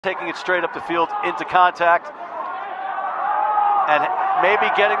taking it straight up the field into contact and maybe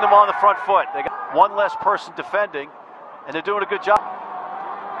getting them on the front foot. They got one less person defending, and they're doing a good job.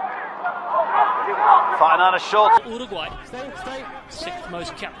 Fine on a Schultz. Uruguay, sixth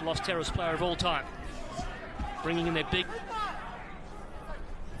most capped Los Terros player of all time, bringing in their big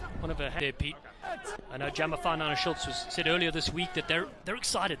one of their Pete. I know Jamafana Schultz said earlier this week that they're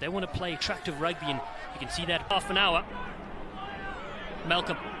excited. They want to play attractive rugby, and you can see that half an hour.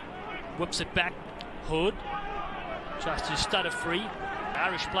 Malcolm whips it back. Hood tries to stutter free.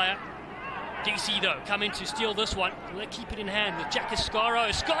 Irish player. DC though coming to steal this one. They keep it in hand with Jack Iscaro.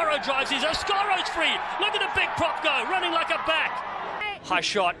 Iscaro drives his. Iscaro's free. Look at the big prop go, running like a back. High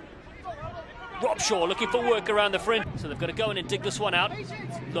shot. Rob Shaw looking for work around the fringe. So they've got to go in and dig this one out.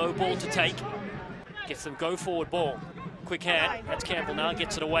 Low ball to take. Gets them go forward ball. Quick hand. That's Campbell now.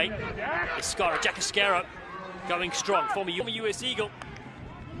 Gets it away. Iscaro. Jack Iscaro going strong. Former US Eagle.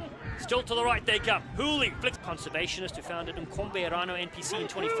 Still to the right they come. Hooley flicks. Conservationist who founded Nkombe Rano NPC in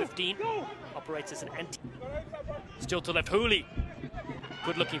 2015. Operates as an anti. Still to left. Hooley.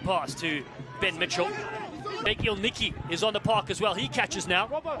 Good looking pass to Ben Mitchell. Bekil Nicky is on the park as well. He catches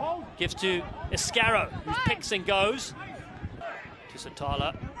now. Gives to Iscaro, who picks and goes. To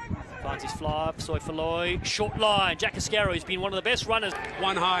Satala. Finds his fly. Soifaloy. Short line. Jack Iscaro, who's been one of the best runners.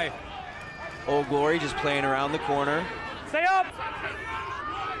 One high. Old Glory just playing around the corner. Stay up!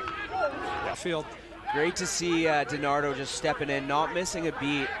 Field. Great to see DiNardo just stepping in, not missing a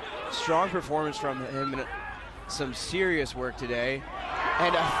beat. Strong performance from him and some serious work today.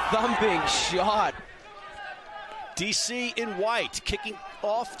 And a thumping shot. DC in white, kicking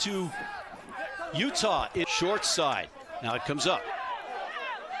off to Utah in short side. Now it comes up.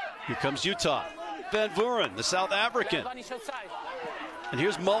 Here comes Utah. Van Vuren, the South African. And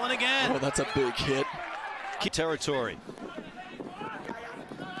here's Mullen again. Oh, that's a big hit. Key territory.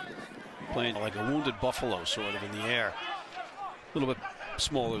 Playing like a wounded buffalo, sort of, in the air. A little bit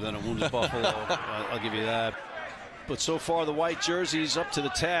smaller than a wounded buffalo, I'll give you that. But so far, the white jersey's up to the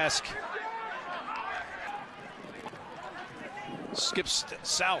task. Skips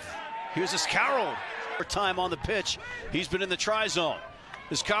south. Here's Iscaro. Time on the pitch. He's been in the try zone.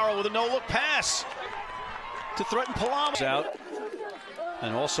 Iscaro with a no-look pass to threaten Palama. Out.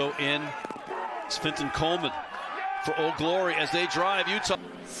 And also in Finton Coleman for Old Glory as they drive Utah.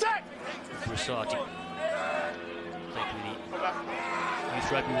 Brissati.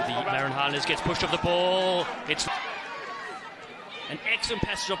 Youth rugby with the Marin Highlanders gets pushed off the ball. It's an excellent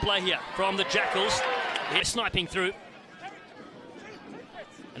passage of play here from the Jackals. They're sniping through.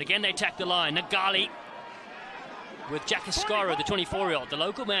 And again they attack the line. Nagali with Jack Iscaro, the 24-year-old, the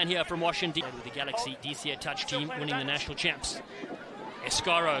local man here from Washington. With the Galaxy DCA touch team winning the national champs.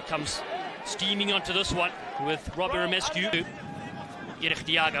 Iscaro comes steaming onto this one with Robbie Romescu. Erich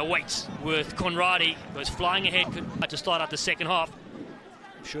Diaga waits with Conradi, goes flying ahead to start out the second half.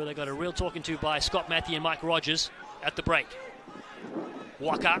 I'm sure they got a real talking to by Scott Matthew and Mike Rogers at the break.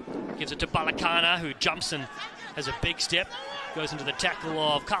 Waka gives it to Balakana, who jumps and has a big step. Goes into the tackle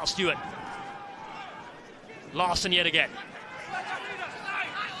of Carl Stewart. Larson yet again.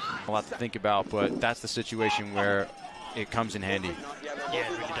 A lot to think about, but that's the situation where it comes in handy.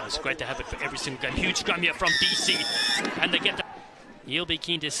 Yeah, it really does. Great to have it for every single game. Huge scrum here from DC. And they get the... He'll be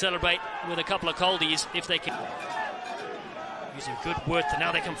keen to celebrate with a couple of coldies if they can. Using good worth, and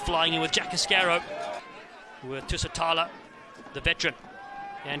now they come flying in with Jack Iscaro. With Tusatala, the veteran.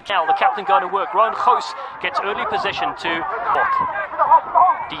 And Cal, the captain, going to work. Rowan Goos gets early possession to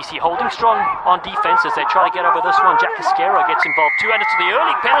Hawk. DC holding strong on defense as they try to get over this one. Jack Iscaro gets involved too, and it's to the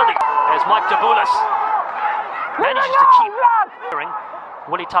early penalty as Mike Dabulis manages to keep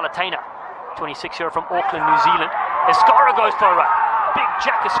Willie Talatena, 26-year-old from Auckland, New Zealand. Iscaro goes for a run. Big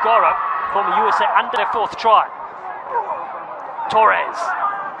Jack Iscaro from the USA under their fourth try. Torres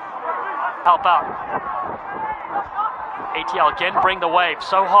help out. ATL again bring the wave.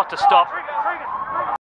 So hard to stop.